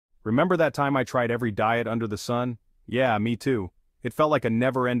Remember that time I tried every diet under the sun? Yeah, me too. It felt like a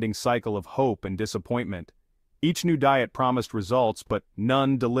never-ending cycle of hope and disappointment. Each new diet promised results, but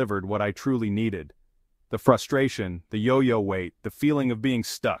none delivered what I truly needed. The frustration, the yo-yo weight, the feeling of being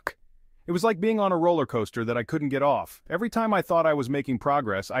stuck. It was like being on a roller coaster that I couldn't get off. Every time I thought I was making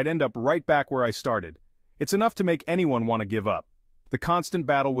progress, I'd end up right back where I started. It's enough to make anyone want to give up. The constant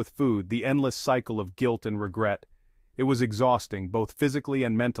battle with food, the endless cycle of guilt and regret. It was exhausting, both physically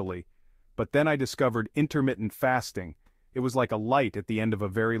and mentally. But then I discovered intermittent fasting. It was like a light at the end of a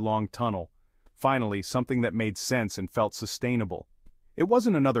very long tunnel. Finally, something that made sense and felt sustainable. It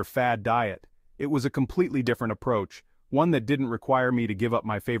wasn't another fad diet. It was a completely different approach, one that didn't require me to give up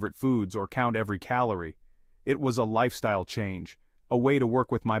my favorite foods or count every calorie. It was a lifestyle change, a way to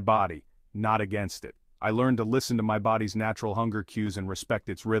work with my body, not against it. I learned to listen to my body's natural hunger cues and respect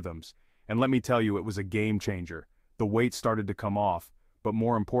its rhythms. And let me tell you, it was a game changer. The weight started to come off, but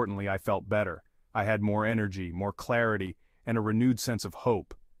more importantly, I felt better. I had more energy, more clarity, and a renewed sense of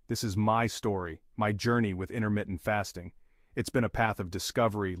hope. This is my story, my journey with intermittent fasting. It's been a path of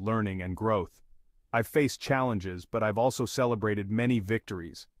discovery, learning, and growth. I've faced challenges, but I've also celebrated many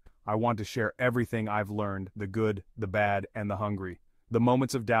victories. I want to share everything I've learned, the good, the bad, and the hungry. The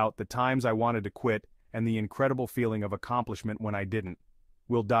moments of doubt, the times I wanted to quit, and the incredible feeling of accomplishment when I didn't.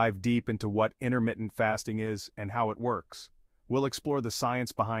 We'll dive deep into what intermittent fasting is and how it works. We'll explore the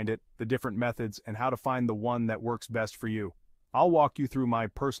science behind it, the different methods, and how to find the one that works best for you. I'll walk you through my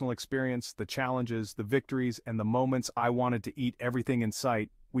personal experience, the challenges, the victories, and the moments I wanted to eat everything in sight.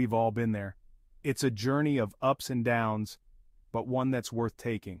 We've all been there. It's a journey of ups and downs, but one that's worth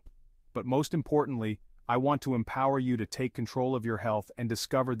taking. But most importantly, I want to empower you to take control of your health and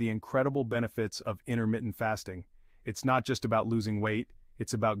discover the incredible benefits of intermittent fasting. It's not just about losing weight,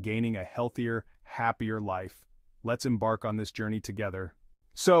 it's about gaining a healthier, happier life. Let's embark on this journey together.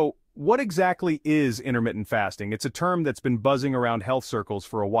 So, what exactly is intermittent fasting? It's a term that's been buzzing around health circles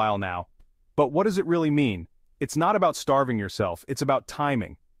for a while now. But what does it really mean? It's not about starving yourself, it's about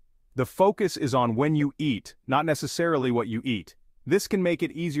timing. The focus is on when you eat, not necessarily what you eat. This can make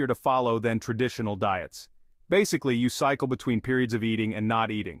it easier to follow than traditional diets. Basically, you cycle between periods of eating and not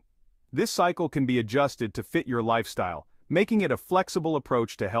eating. This cycle can be adjusted to fit your lifestyle, making it a flexible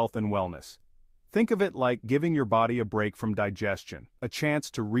approach to health and wellness. Think of it like giving your body a break from digestion, a chance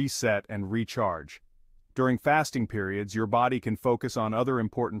to reset and recharge. During fasting periods, your body can focus on other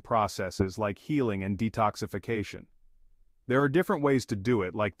important processes like healing and detoxification. There are different ways to do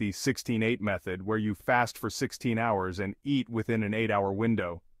it, like the 16-8 method, where you fast for 16 hours and eat within an 8-hour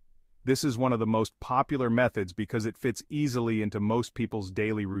window. This is one of the most popular methods because it fits easily into most people's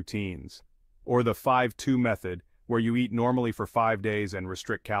daily routines. Or the 5-2 method, where you eat normally for 5 days and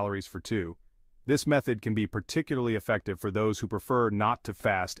restrict calories for 2. This method can be particularly effective for those who prefer not to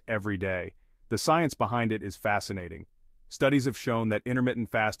fast every day. The science behind it is fascinating. Studies have shown that intermittent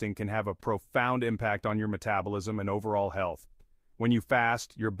fasting can have a profound impact on your metabolism and overall health. When you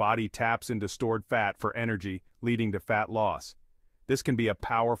fast, your body taps into stored fat for energy, leading to fat loss. This can be a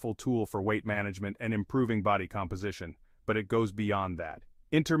powerful tool for weight management and improving body composition, but it goes beyond that.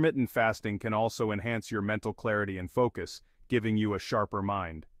 Intermittent fasting can also enhance your mental clarity and focus, giving you a sharper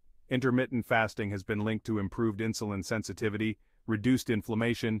mind. Intermittent fasting has been linked to improved insulin sensitivity, reduced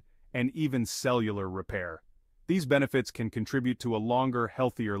inflammation, and even cellular repair. These benefits can contribute to a longer,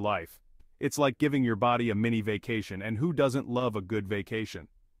 healthier life. It's like giving your body a mini vacation, and who doesn't love a good vacation?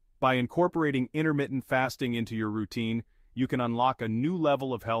 By incorporating intermittent fasting into your routine, you can unlock a new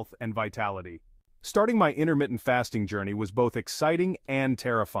level of health and vitality. Starting my intermittent fasting journey was both exciting and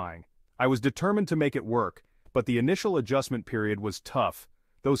terrifying. I was determined to make it work, but the initial adjustment period was tough.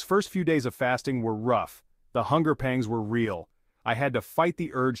 Those first few days of fasting were rough. The hunger pangs were real. I had to fight the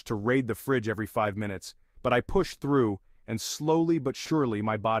urge to raid the fridge every 5 minutes, but I pushed through, and slowly but surely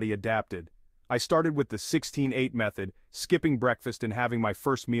my body adapted. I started with the 16-8 method, skipping breakfast and having my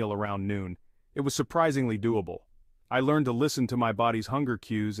first meal around noon. It was surprisingly doable. I learned to listen to my body's hunger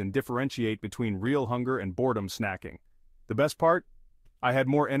cues and differentiate between real hunger and boredom snacking. The best part? I had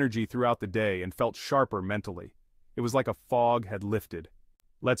more energy throughout the day and felt sharper mentally. It was like a fog had lifted.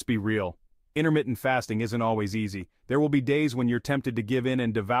 Let's be real. Intermittent fasting isn't always easy. There will be days when you're tempted to give in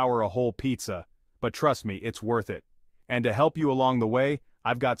and devour a whole pizza. But trust me, it's worth it. And to help you along the way,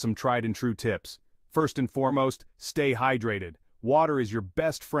 I've got some tried and true tips. First and foremost, stay hydrated. Water is your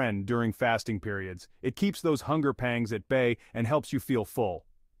best friend during fasting periods. It keeps those hunger pangs at bay and helps you feel full.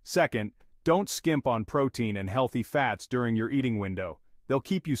 Second, don't skimp on protein and healthy fats during your eating window. They'll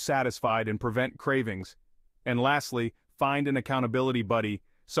keep you satisfied and prevent cravings. And lastly, find an accountability buddy,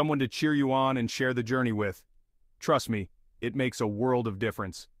 someone to cheer you on and share the journey with. Trust me, it makes a world of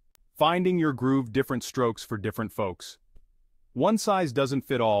difference. Finding your groove, different strokes for different folks. One size doesn't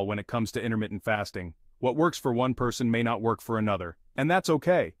fit all when it comes to intermittent fasting. What works for one person may not work for another, and that's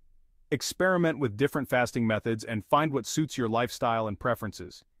okay. Experiment with different fasting methods and find what suits your lifestyle and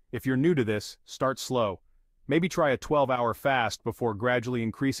preferences. If you're new to this, start slow. Maybe try a 12-hour fast before gradually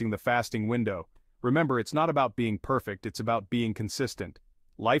increasing the fasting window. Remember, it's not about being perfect, it's about being consistent.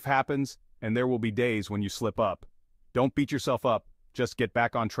 Life happens, and there will be days when you slip up. Don't beat yourself up, just get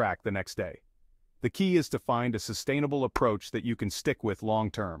back on track the next day. The key is to find a sustainable approach that you can stick with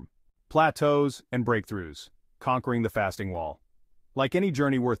long-term. Plateaus and breakthroughs. Conquering the fasting wall. Like any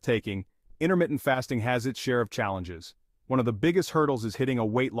journey worth taking, intermittent fasting has its share of challenges. One of the biggest hurdles is hitting a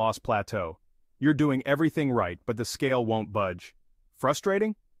weight loss plateau. You're doing everything right, but the scale won't budge.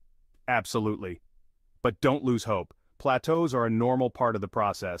 Frustrating? Absolutely. But don't lose hope. Plateaus are a normal part of the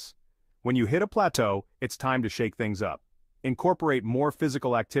process. When you hit a plateau, it's time to shake things up. Incorporate more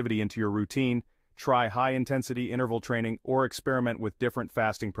physical activity into your routine, try high-intensity interval training, or experiment with different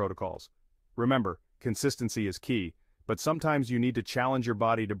fasting protocols. Remember, consistency is key, but sometimes you need to challenge your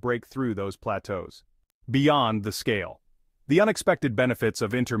body to break through those plateaus. Beyond the scale. The unexpected benefits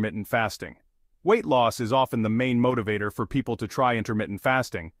of intermittent fasting. Weight loss is often the main motivator for people to try intermittent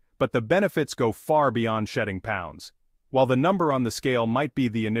fasting, but the benefits go far beyond shedding pounds. While the number on the scale might be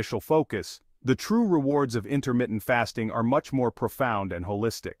the initial focus, the true rewards of intermittent fasting are much more profound and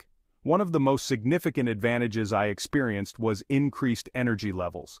holistic. One of the most significant advantages I experienced was increased energy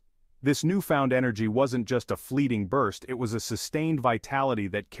levels. This newfound energy wasn't just a fleeting burst, it was a sustained vitality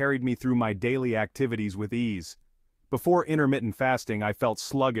that carried me through my daily activities with ease. Before intermittent fasting, I felt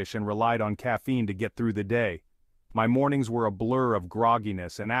sluggish and relied on caffeine to get through the day. My mornings were a blur of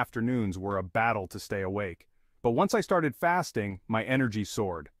grogginess and afternoons were a battle to stay awake. But once I started fasting, my energy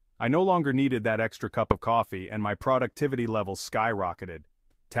soared. I no longer needed that extra cup of coffee and my productivity levels skyrocketed.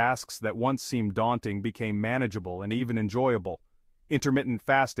 Tasks that once seemed daunting became manageable and even enjoyable. Intermittent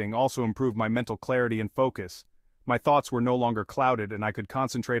fasting also improved my mental clarity and focus. My thoughts were no longer clouded and I could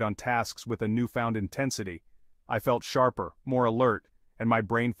concentrate on tasks with a newfound intensity. I felt sharper, more alert, and my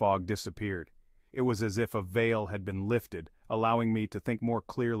brain fog disappeared. It was as if a veil had been lifted, allowing me to think more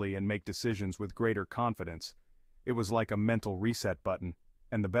clearly and make decisions with greater confidence. It was like a mental reset button.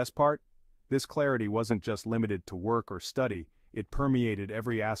 And the best part? This clarity wasn't just limited to work or study, it permeated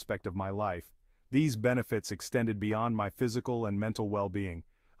every aspect of my life. These benefits extended beyond my physical and mental well-being.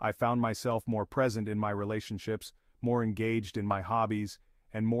 I found myself more present in my relationships, more engaged in my hobbies,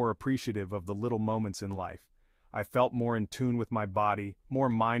 and more appreciative of the little moments in life. I felt more in tune with my body, more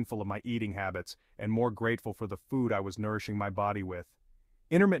mindful of my eating habits, and more grateful for the food I was nourishing my body with.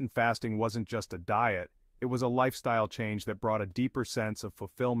 Intermittent fasting wasn't just a diet, it was a lifestyle change that brought a deeper sense of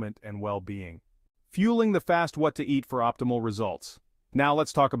fulfillment and well-being. Fueling the fast, what to eat for optimal results. Now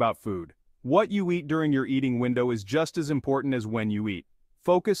let's talk about food. What you eat during your eating window is just as important as when you eat.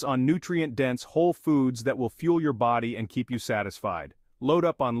 Focus on nutrient-dense whole foods that will fuel your body and keep you satisfied. Load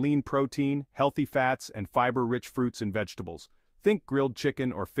up on lean protein, healthy fats, and fiber-rich fruits and vegetables. Think grilled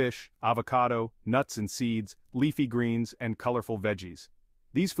chicken or fish, avocado, nuts and seeds, leafy greens, and colorful veggies.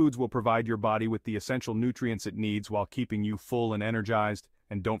 These foods will provide your body with the essential nutrients it needs while keeping you full and energized.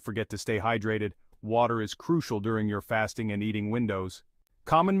 And don't forget to stay hydrated. Water is crucial during your fasting and eating windows.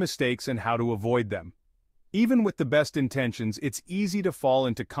 Common mistakes and how to avoid them. Even with the best intentions, it's easy to fall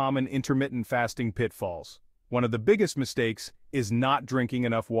into common intermittent fasting pitfalls. One of the biggest mistakes is not drinking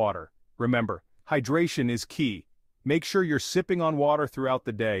enough water. Remember, hydration is key. Make sure you're sipping on water throughout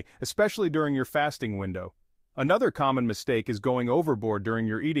the day, especially during your fasting window. Another common mistake is going overboard during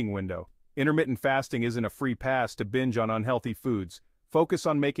your eating window. Intermittent fasting isn't a free pass to binge on unhealthy foods. Focus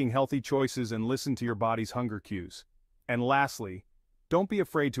on making healthy choices and listen to your body's hunger cues. And lastly, don't be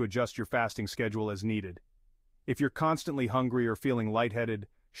afraid to adjust your fasting schedule as needed. If you're constantly hungry or feeling lightheaded,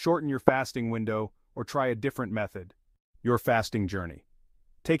 shorten your fasting window or try a different method. Your fasting journey.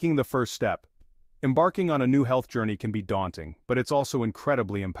 Taking the first step. Embarking on a new health journey can be daunting, but it's also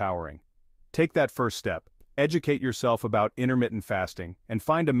incredibly empowering. Take that first step. Educate yourself about intermittent fasting and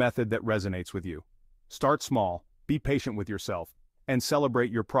find a method that resonates with you. Start small, be patient with yourself, and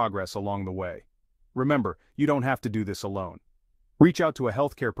celebrate your progress along the way. Remember, you don't have to do this alone. Reach out to a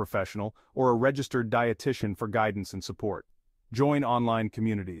healthcare professional or a registered dietitian for guidance and support. Join online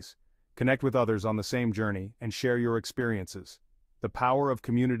communities. Connect with others on the same journey and share your experiences. The power of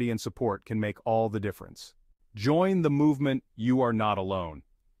community and support can make all the difference. Join the movement. You are not alone.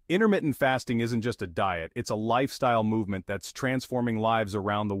 Intermittent fasting isn't just a diet, it's a lifestyle movement that's transforming lives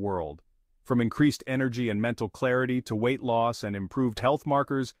around the world. From increased energy and mental clarity to weight loss and improved health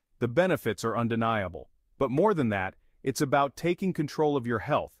markers, the benefits are undeniable. But more than that, it's about taking control of your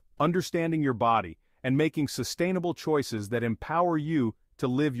health, understanding your body, and making sustainable choices that empower you to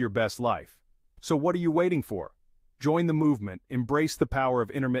live your best life. So what are you waiting for? Join the movement, embrace the power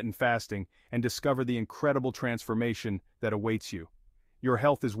of intermittent fasting, and discover the incredible transformation that awaits you. Your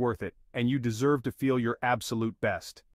health is worth it, and you deserve to feel your absolute best.